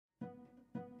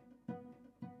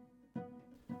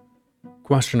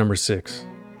Question number 6.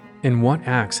 In what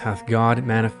acts hath God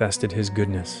manifested his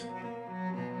goodness?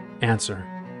 Answer.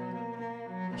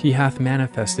 He hath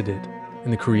manifested it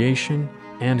in the creation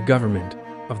and government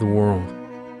of the world.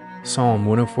 Psalm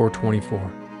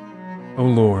 104:24. O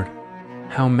Lord,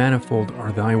 how manifold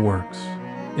are thy works!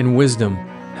 In wisdom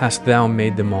hast thou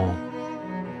made them all.